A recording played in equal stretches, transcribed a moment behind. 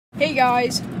Hey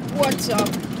guys, what's up?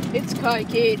 It's Kai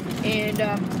Kate, and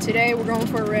today we're going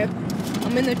for a rip.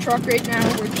 I'm in the truck right now.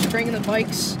 We're just bringing the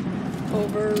bikes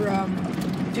over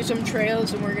to some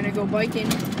trails, and we're gonna go biking.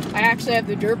 I actually have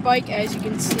the dirt bike, as you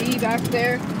can see back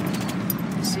there.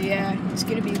 So yeah, it's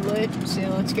gonna be lit. So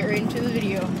let's get right into the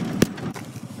video.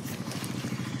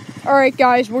 All right,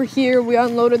 guys, we're here. We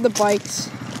unloaded the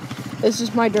bikes. This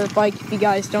is my dirt bike. If you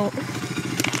guys don't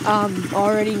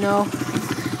already know.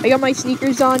 I got my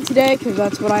sneakers on today because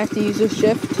that's what I have to use this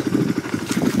shift.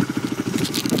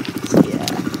 So, yeah.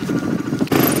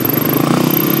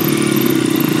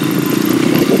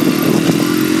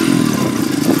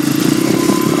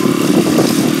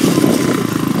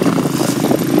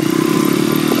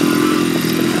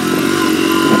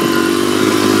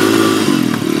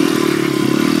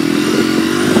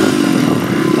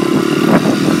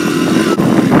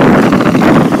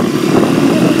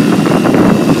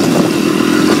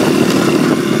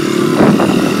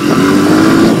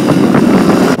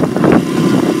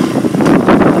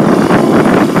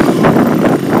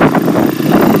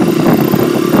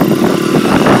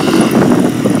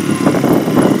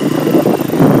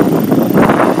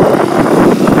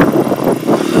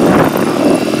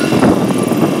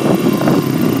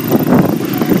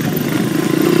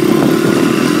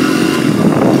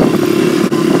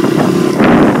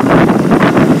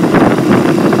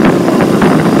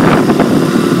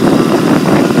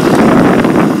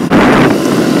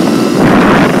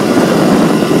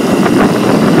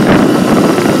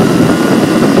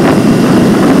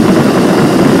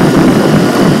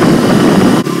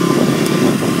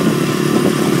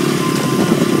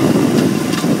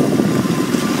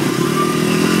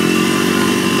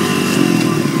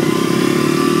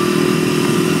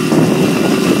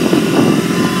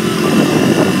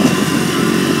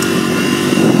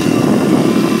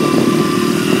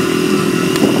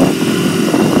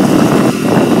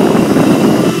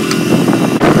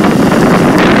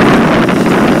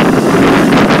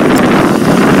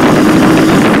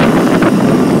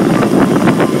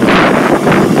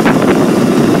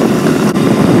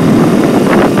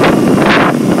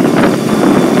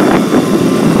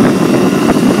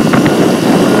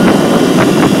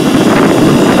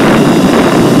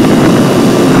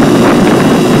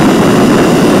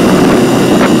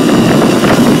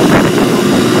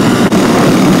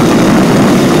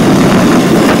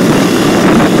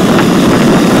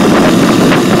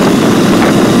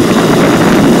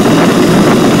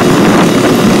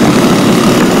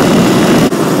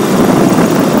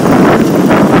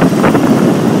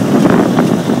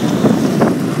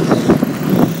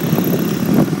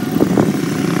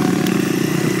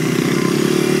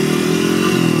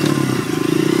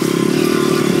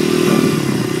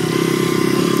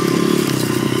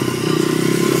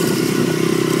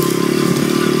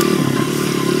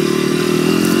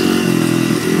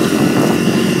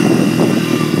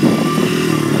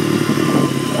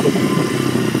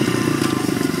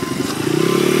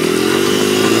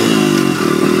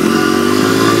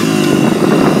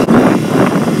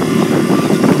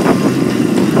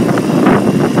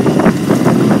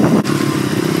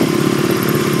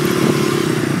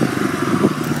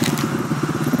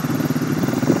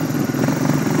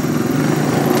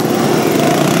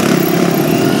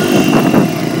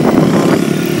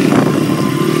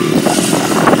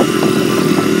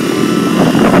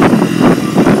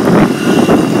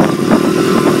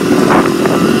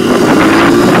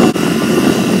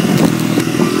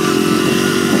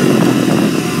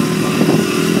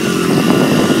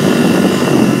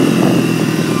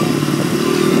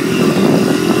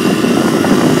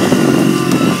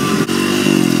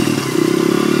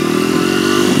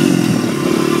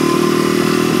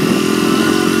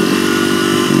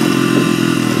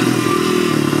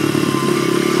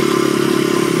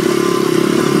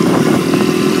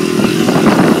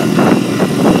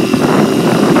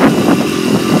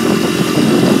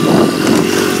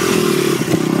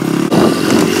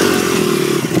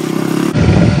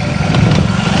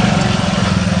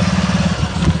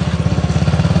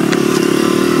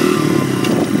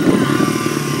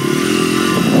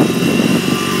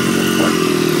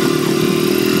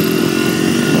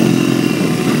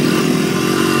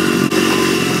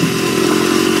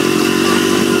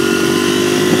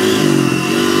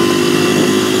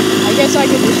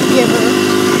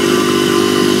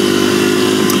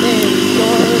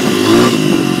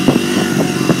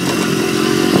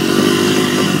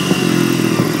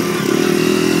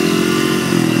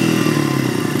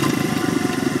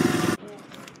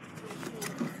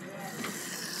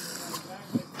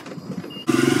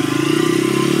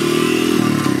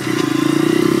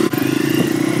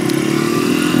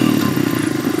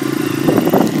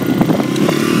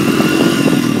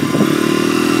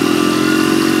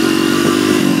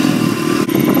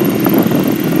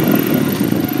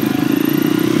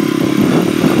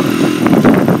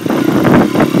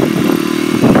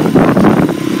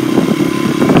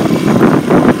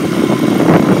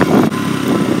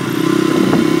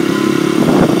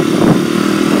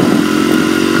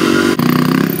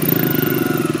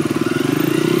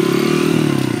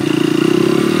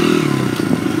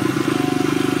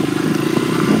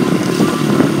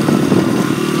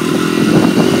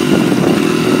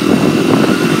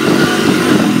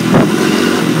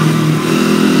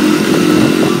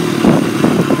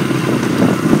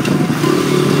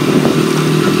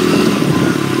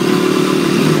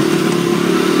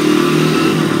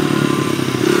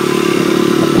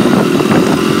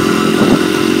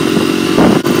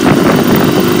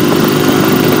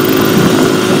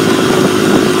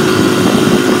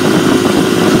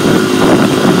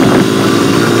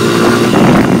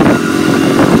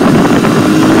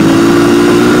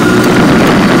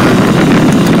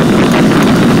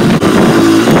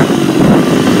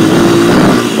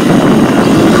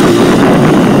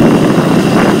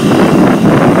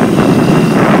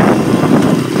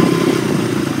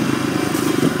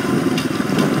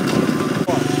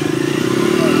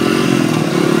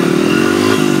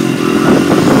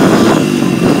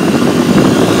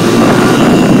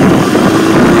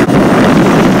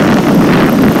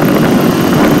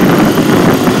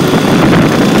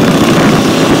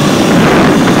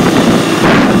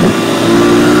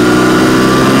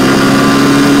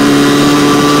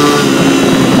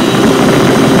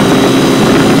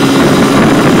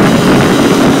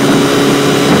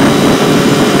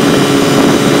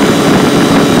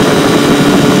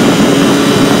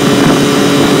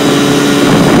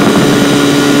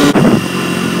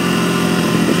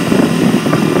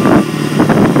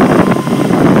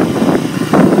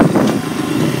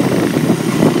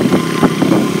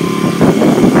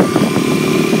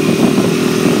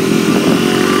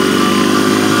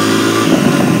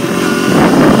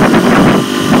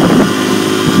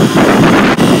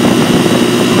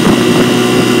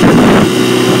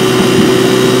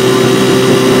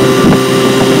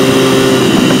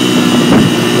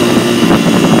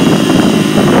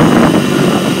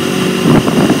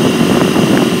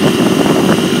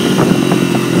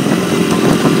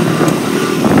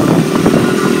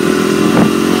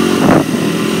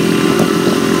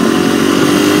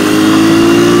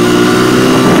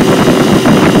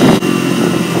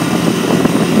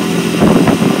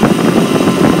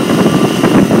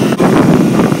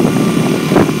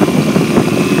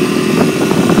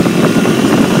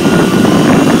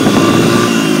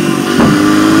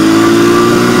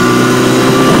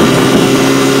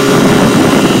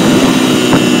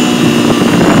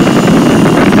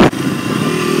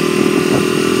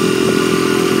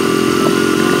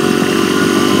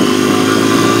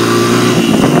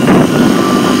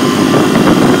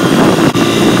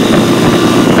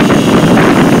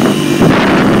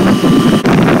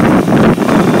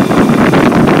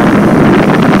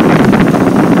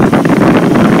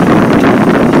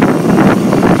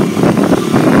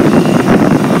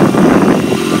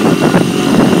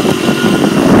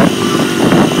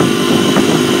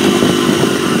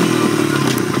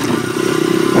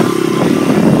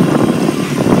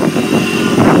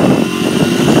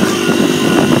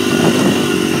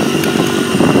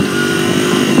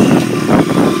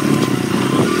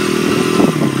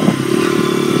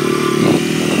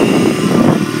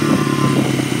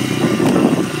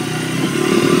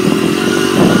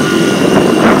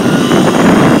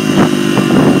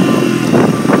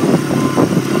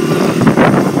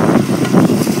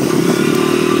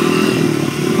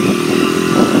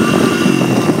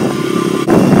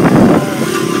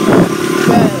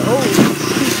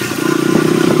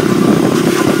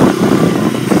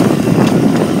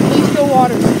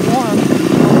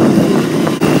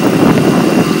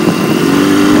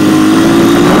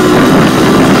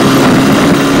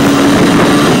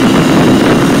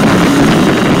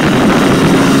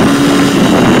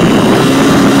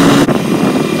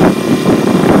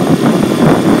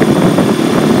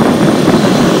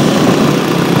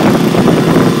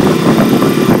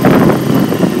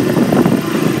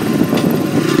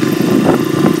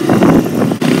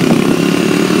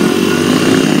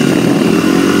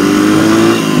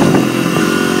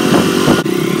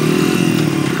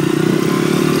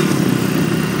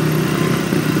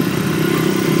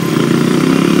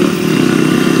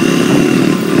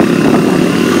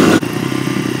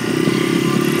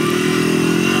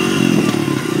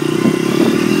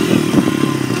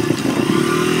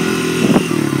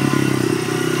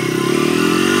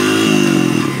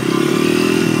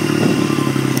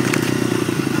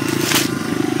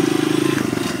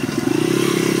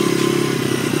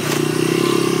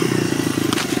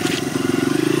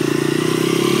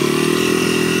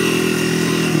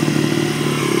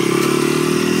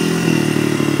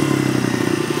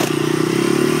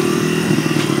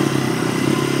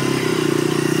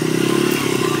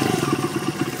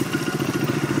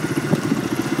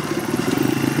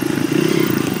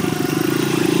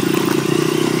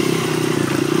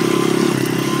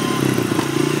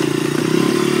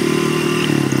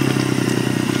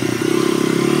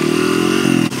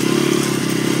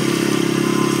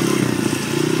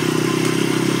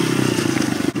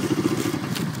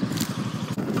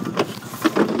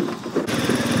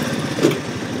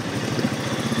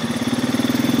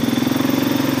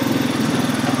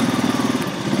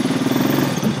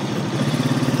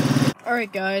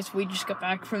 Alright guys, we just got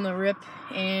back from the rip,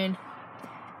 and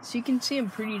so you can see I'm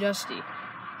pretty dusty.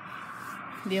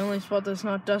 The only spot that's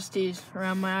not dusty is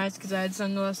around my eyes because I had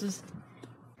sunglasses.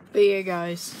 But yeah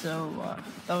guys, so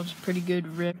that was a pretty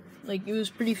good rip. Like, it was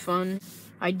pretty fun.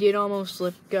 I did almost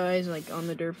slip, guys, like on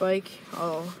the dirt bike.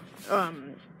 I'll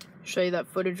show you that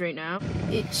footage right now.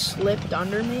 It slipped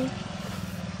under me,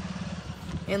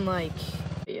 and like,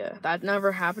 yeah, that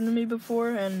never happened to me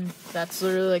before, and that's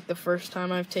literally like the first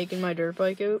time I've taken my dirt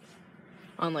bike out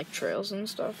on like trails and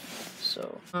stuff.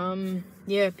 So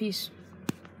yeah, peace.